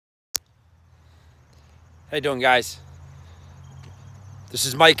How you doing, guys? This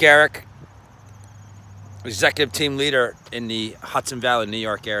is Mike Eric, executive team leader in the Hudson Valley, New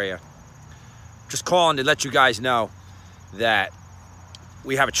York area. Just calling to let you guys know that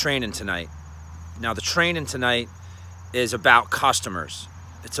we have a training tonight. Now, the training tonight is about customers.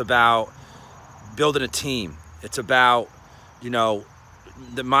 It's about building a team. It's about, the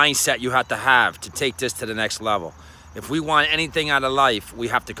mindset you have to take this to the next level. If we want anything out of life, we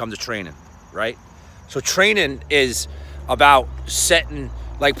have to come to training, right? So training is about setting,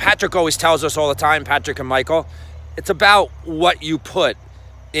 like Patrick always tells us all the time, Patrick and Michael, it's about what you put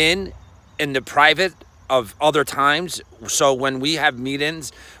in the private of other times. So when we have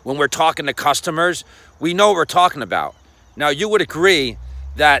meetings, when we're talking to customers, we know what we're talking about. Now, you would agree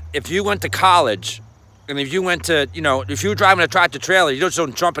that if you went to college and if you went to, if you were driving a tractor trailer, you just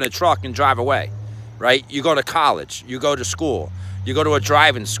don't jump in a truck and drive away, right? You go to college, you go to school, you go to a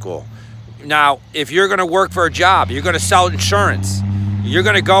driving school. Now, if you're going to work for a job, you're going to sell insurance. You're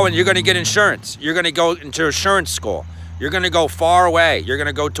going to go and you're going to get insurance. You're going to go into insurance school. You're going to go far away. You're going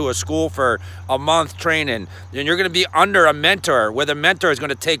to go to a school for a month training. And you're going to be under a mentor where the mentor is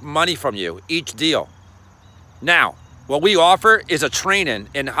going to take money from you each deal. Now, what we offer is a training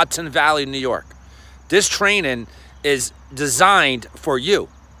in Hudson Valley, New York. This training is designed for you,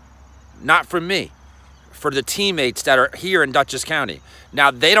 not for me, for the teammates that are here in Dutchess County. Now,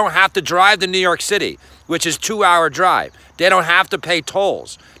 they don't have to drive to New York City, which is a 2-hour drive. They don't have to pay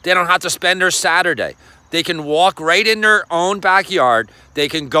tolls. They don't have to spend their Saturday. They can walk right in their own backyard. They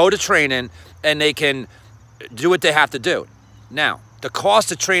can go to training, and they can do what they have to do. Now, the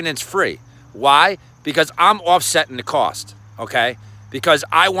cost of training is free. Why? Because I'm offsetting the cost, okay? Because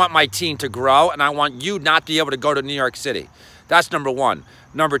I want my team to grow, and I want you not to be able to go to New York City. That's number one.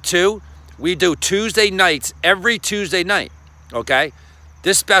 Number two, we do Tuesday nights every Tuesday night, okay?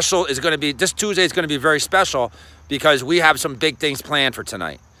 This Tuesday is going to be very special because we have some big things planned for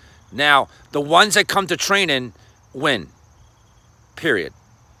tonight. Now, the ones that come to training win, period.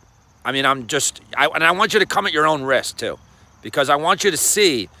 I mean, and I want you to come at your own risk too, because I want you to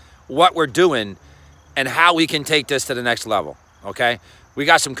see what we're doing and how we can take this to the next level, okay? We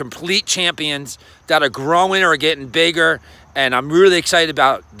got some complete champions that are growing or getting bigger, and I'm really excited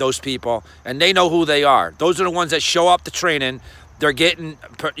about those people, and they know who they are. Those are the ones that show up to training. They're getting,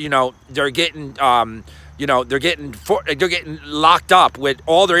 they're getting locked up with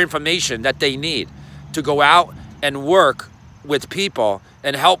all their information that they need to go out and work with people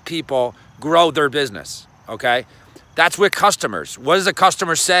and help people grow their business, okay? That's with customers. What does a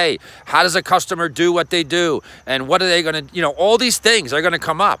customer say? How does a customer do what they do? And what are they going to, all these things are going to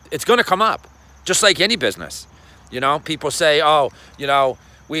come up. It's going to come up, just like any business. People say, oh,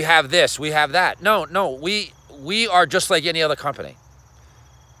 we have this, we have that. No, we are just like any other company.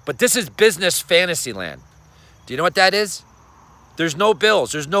 But this is business fantasy land. Do you know what that is? There's no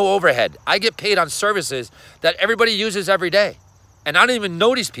bills. There's no overhead. I get paid on services that everybody uses every day. And I don't even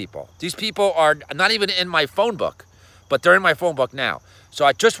know these people. These people are not even in my phone book, but they're in my phone book now. So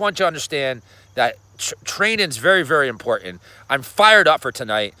I just want you to understand that training is very, very important. I'm fired up for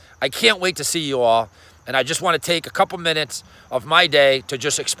tonight. I can't wait to see you all. And I just want to take a couple minutes of my day to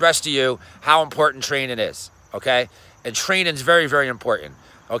just express to you how important training is, okay? And training is very, very important,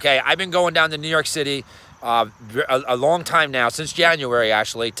 okay? I've been going down to New York City a long time now, since January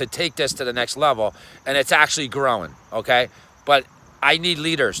actually, to take this to the next level, and it's actually growing, okay? But I need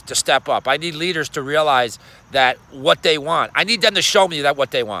leaders to step up. I need leaders to realize that what they want. I need them to show me that what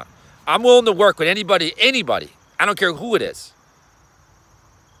they want. I'm willing to work with anybody. I don't care who it is.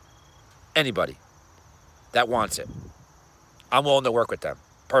 Anybody that wants it. I'm willing to work with them,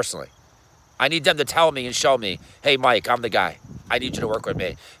 personally. I need them to tell me and show me, hey, Mike, I'm the guy. I need you to work with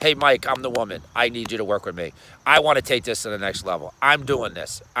me. Hey, Mike, I'm the woman. I need you to work with me. I want to take this to the next level. I'm doing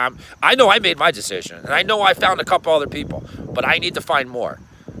this. I know I made my decision, and I know I found a couple other people, but I need to find more.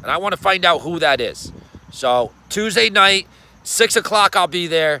 And I want to find out who that is. So Tuesday night, 6 o'clock, I'll be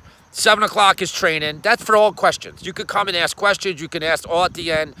there. 7 o'clock is training. That's for all questions. You could come and ask questions. You can ask all at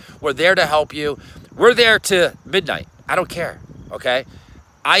the end. We're there to help you. We're there to midnight. I don't care, okay?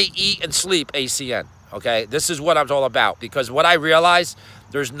 I eat and sleep ACN, okay? This is what I'm all about, because what I realize,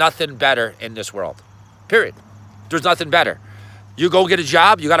 there's nothing better in this world, period. There's nothing better. You go get a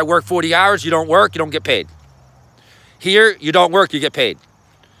job, you got to work 40 hours. You don't work, you don't get paid. Here, you don't work, you get paid.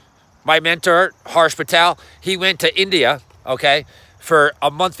 My mentor, Harsh Patel, he went to India, okay, for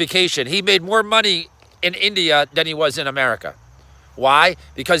a month vacation. He made more money in India than he was in America. Why?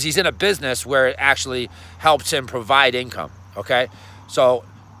 Because he's in a business where it actually helps him provide income, okay? So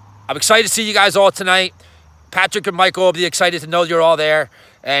I'm excited to see you guys all tonight. Patrick and Michael will be excited to know you're all there.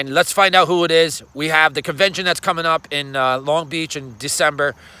 and let's find out who it is. We have the convention that's coming up in Long Beach in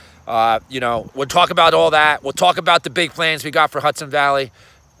December. You know, we'll talk about all that. We'll talk about the big plans we got for Hudson Valley.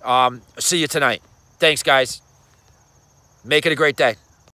 See you tonight. Thanks, guys. Make it a great day.